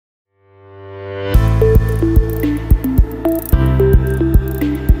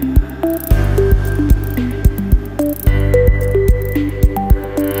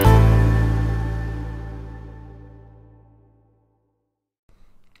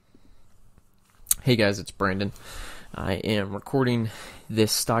Hey guys, it's Brandon. I am recording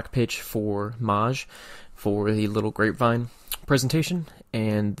this stock pitch for Maj for the little Grapevine presentation,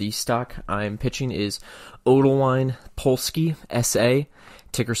 and the stock I'm pitching is Odlewnie Polskie SA,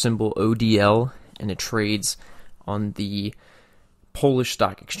 ticker symbol ODL, and it trades on the Polish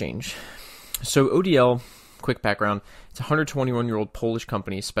stock exchange. So ODL, quick background, it's a 121-year-old Polish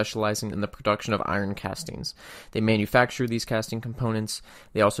company specializing in the production of iron castings. They manufacture these casting components.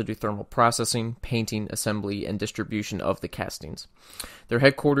 They also do thermal processing, painting, assembly, and distribution of the castings. They're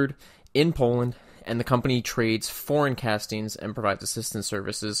headquartered in Poland, and the company trades foreign castings and provides assistance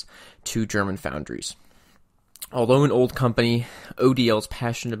services to German foundries. Although an old company, ODL is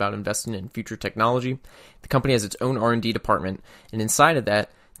passionate about investing in future technology. The company has its own R&D department, and inside of that,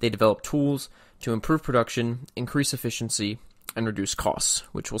 they develop tools to improve production, increase efficiency, and reduce costs,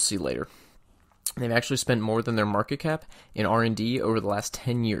 which we'll see later. They've actually spent more than their market cap in R&D over the last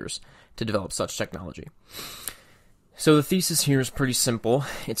 10 years to develop such technology. So the thesis here is pretty simple.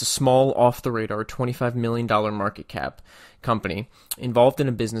 It's a small, off-the-radar, $25 million market cap company involved in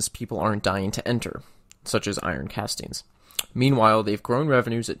a business people aren't dying to enter, such as iron castings. Meanwhile, they've grown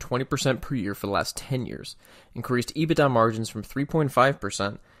revenues at 20% per year for the last 10 years, increased EBITDA margins from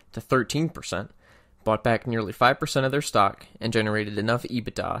 3.5% to 13%, bought back nearly 5% of their stock, and generated enough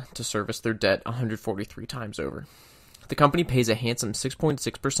EBITDA to service their debt 143 times over. The company pays a handsome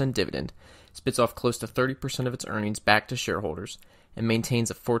 6.6% dividend, spits off close to 30% of its earnings back to shareholders, and maintains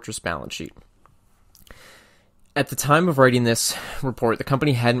a fortress balance sheet. At the time of writing this report, the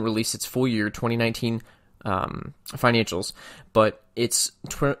company hadn't released its full year 2019 financials, but its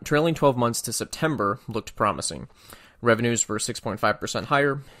trailing 12 months to September looked promising. Revenues were 6.5%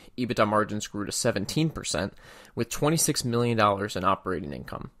 higher, EBITDA margins grew to 17%, with $26 million in operating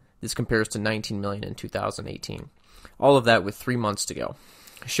income. This compares to $19 million in 2018. All of that with 3 months to go.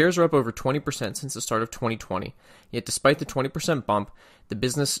 Shares are up over 20% since the start of 2020, yet despite the 20% bump, the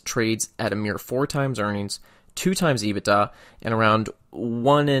business trades at a mere 4 times earnings, 2 times EBITDA, and around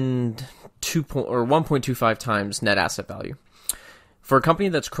 1.25 times net asset value. For a company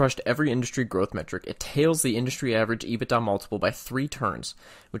that's crushed every industry growth metric, it tails the industry average EBITDA multiple by 3 turns,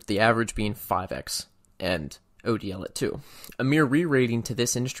 with the average being 5x, and ODL at 2. A mere re-rating to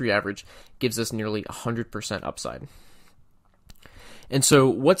this industry average gives us nearly 100% upside. And so,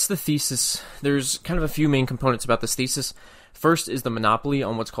 what's the thesis? There's kind of a few main components about this thesis. First is the monopoly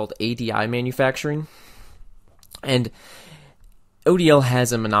on what's called ADI manufacturing. And ODL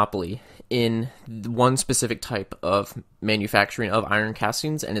has a monopoly in one specific type of manufacturing of iron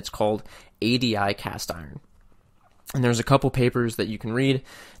castings, and it's called ADI cast iron. And there's a couple papers that you can read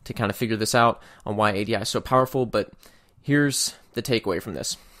to kind of figure this out on why ADI is so powerful, but here's the takeaway from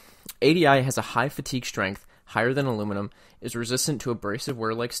this. ADI has a high fatigue strength, higher than aluminum, is resistant to abrasive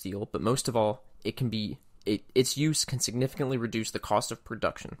wear like steel, but most of all, its use can significantly reduce the cost of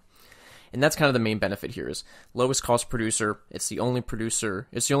production. And that's kind of the main benefit here is lowest cost producer. It's the only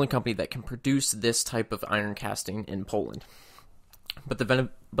company that can produce this type of iron casting in Poland. But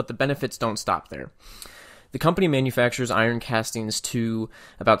the benefits don't stop there. The company manufactures iron castings to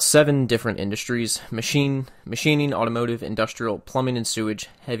about 7 different industries: machining, automotive, industrial, plumbing and sewage,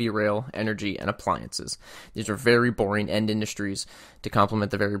 heavy rail, energy, and appliances. These are very boring end industries to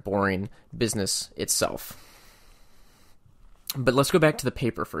complement the very boring business itself. But let's go back to the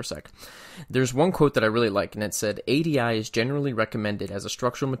paper for a sec. There's one quote that I really like, and it said, ADI is generally recommended as a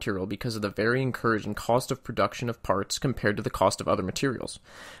structural material because of the very encouraging cost of production of parts compared to the cost of other materials.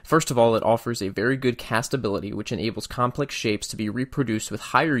 First of all, it offers a very good castability, which enables complex shapes to be reproduced with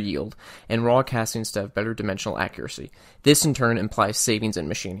higher yield and raw castings to have better dimensional accuracy. This, in turn, implies savings in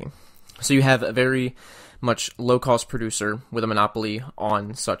machining. So you have a very much low-cost producer with a monopoly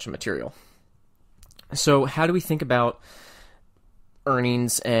on such a material. So how do we think about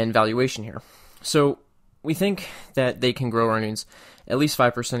earnings and valuation here? So we think that they can grow earnings at least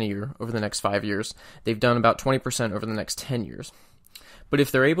 5% a year over the next 5 years. They've done about 20% over the next 10 years. But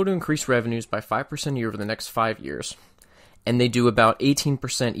if they're able to increase revenues by 5% a year over the next 5 years, and they do about 18%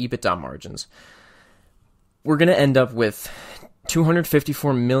 EBITDA margins, we're going to end up with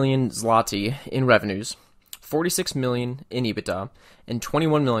 254 million zloty in revenues, 46 million in EBITDA, and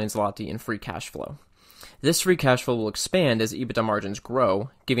 21 million zloty in free cash flow. This free cash flow will expand as EBITDA margins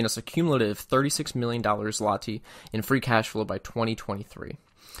grow, giving us a cumulative $36 million zloty in free cash flow by 2023.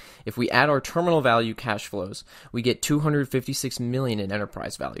 If we add our terminal value cash flows, we get $256 million in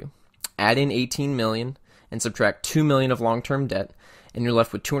enterprise value. Add in $18 million and subtract $2 million of long-term debt, and you're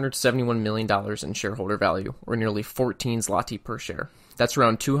left with $271 million in shareholder value, or nearly 14 zloty per share. That's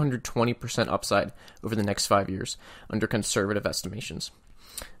around 220% upside over the next 5 years under conservative estimations.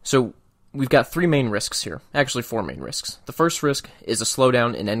 So we've got three main risks here. Actually, four main risks. The first risk is a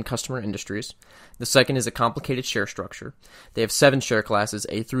slowdown in end customer industries. The second is a complicated share structure. They have 7 share classes,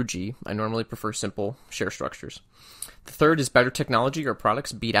 A through G. I normally prefer simple share structures. The third is better technology or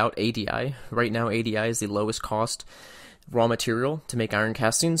products beat out ADI. Right now, ADI is the lowest cost raw material to make iron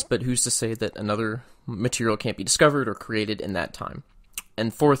castings, but who's to say that another material can't be discovered or created in that time?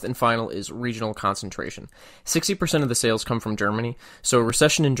 And fourth and final is regional concentration. 60% of the sales come from Germany, so a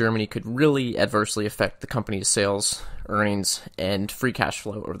recession in Germany could really adversely affect the company's sales, earnings, and free cash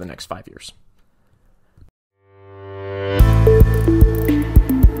flow over the next 5 years.